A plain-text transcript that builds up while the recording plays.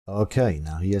Okay,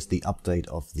 now here's the update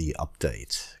of the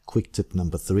update. Quick tip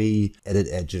number 3, edit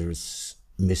edges,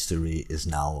 Mistery is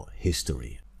now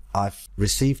history. I've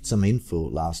received some info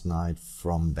last night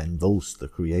from Ben Vos, the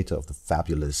creator of the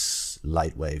fabulous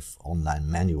Lightwave online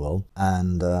manual.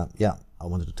 And yeah, I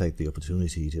wanted to take the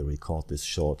opportunity to record this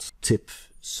short tip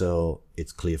so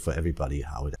it's clear for everybody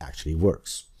how it actually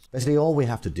works. Basically, all we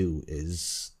have to do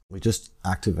is we just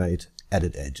activate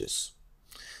edit edges.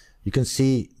 You can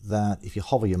see that if you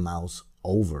hover your mouse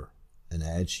over an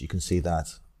edge, you can see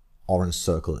that orange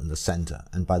circle in the center.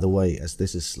 And by the way, as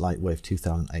this is Lightwave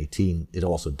 2018, it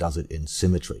also does it in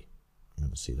symmetry. You're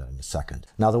going to see that in a second.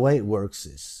 Now, the way it works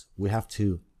is we have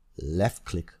to left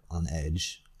click on an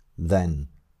edge, then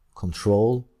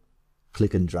Control,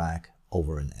 click and drag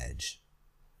over an edge.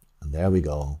 And there we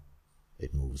go.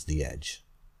 It moves the edge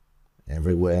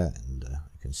everywhere. And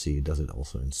you can see it does it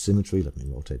also in symmetry. Let me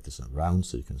rotate this around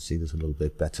so you can see this a little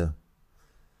bit better.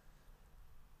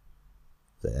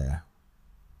 There.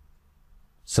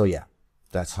 So yeah,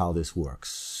 that's how this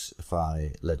works. If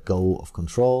I let go of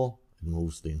Control, it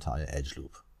moves the entire edge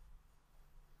loop.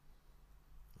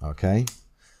 Okay.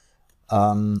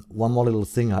 One more little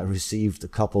thing. I received a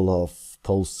couple of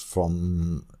posts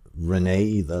from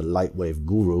Renee, the Lightwave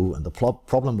guru, and the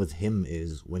problem with him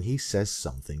is when he says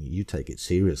something, you take it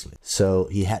seriously. So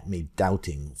he had me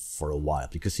doubting for a while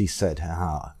because he said,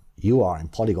 haha, you are in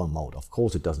polygon mode. Of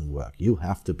course it doesn't work. You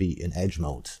have to be in edge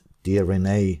mode. Dear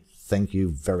Renee, thank you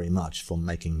very much for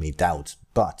making me doubt.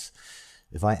 But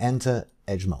if I enter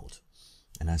edge mode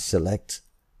and I select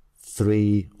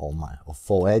 3 or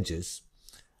 4 edges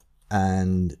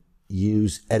and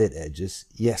use edit edges,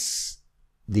 yes,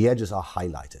 the edges are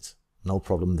highlighted. No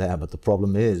problem there. But the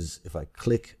problem is if I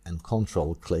click and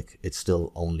Control click, it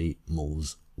still only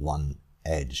moves one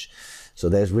edge. So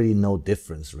there's really no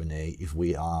difference, Renee, if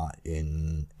we are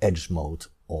in edge mode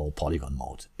or polygon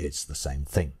mode. It's the same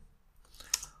thing.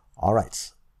 All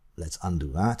right, let's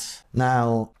undo that.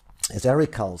 Now, as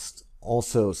Eric Hulst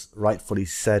also rightfully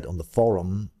said on the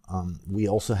forum, we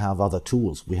also have other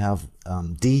tools. We have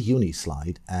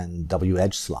D-Uni-Slide and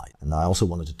W-Edge-Slide. And I also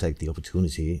wanted to take the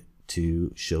opportunity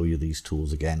to show you these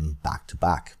tools again back to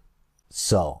back.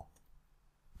 So,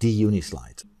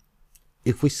 D-Uni-Slide.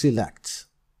 If we select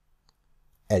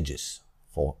edges,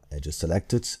 4 edges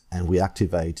selected, and we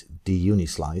activate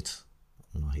D-Uni-Slide,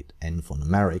 and I hit N for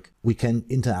numeric, we can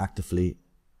interactively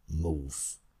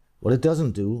move. What it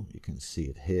doesn't do, you can see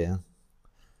it here,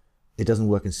 it doesn't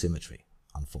work in symmetry,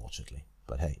 unfortunately.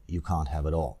 But hey, you can't have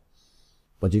it all.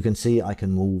 But you can see I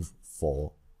can move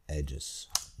 4 edges.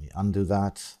 Let me undo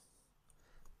that.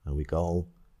 There we go.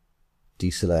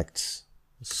 Deselect,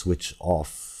 switch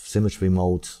off symmetry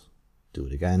mode, do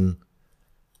it again.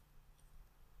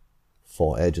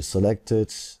 4 edges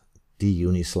selected,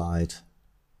 D-Uni-Slide,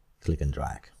 click and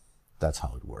drag. That's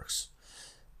how it works.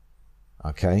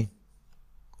 Okay,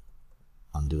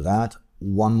 undo that.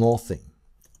 One more thing.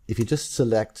 If you just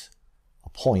select a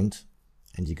point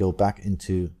and you go back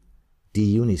into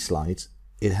D-Uni-Slide,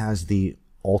 it has the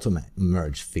auto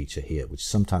merge feature here, which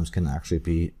sometimes can actually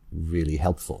be really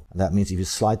helpful. And that means if you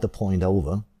slide the point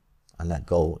over and let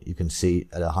go, you can see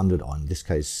at 100, or in this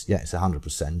case, yeah, it's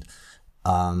 100%,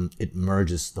 it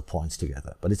merges the points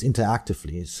together. But it's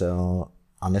interactively, so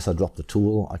unless I drop the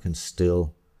tool, I can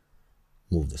still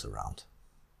move this around.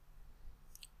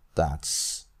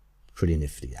 That's pretty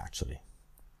nifty, actually.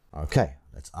 Okay,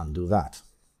 let's undo that.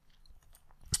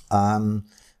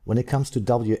 When it comes to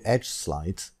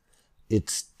W-Edge-Slide,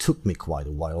 it took me quite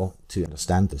a while to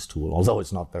understand this tool, although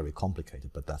it's not very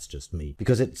complicated, but that's just me.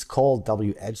 Because it's called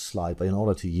W-Edge-Slide, but in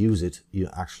order to use it, you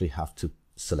actually have to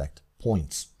select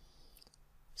points.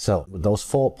 So with those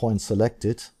 4 points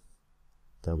selected,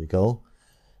 there we go,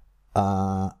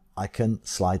 I can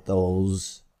slide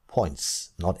those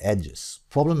points, not edges.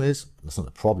 Problem is, that's not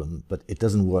a problem, but it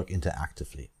doesn't work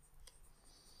interactively.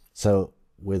 So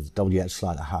with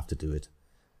W-Edge-Slide, I have to do it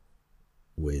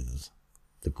with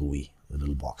the GUI, the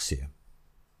little box here.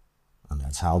 And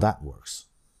that's how that works.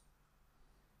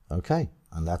 Okay,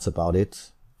 and that's about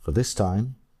it for this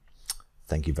time.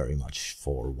 Thank you very much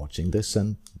for watching this,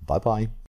 and bye-bye.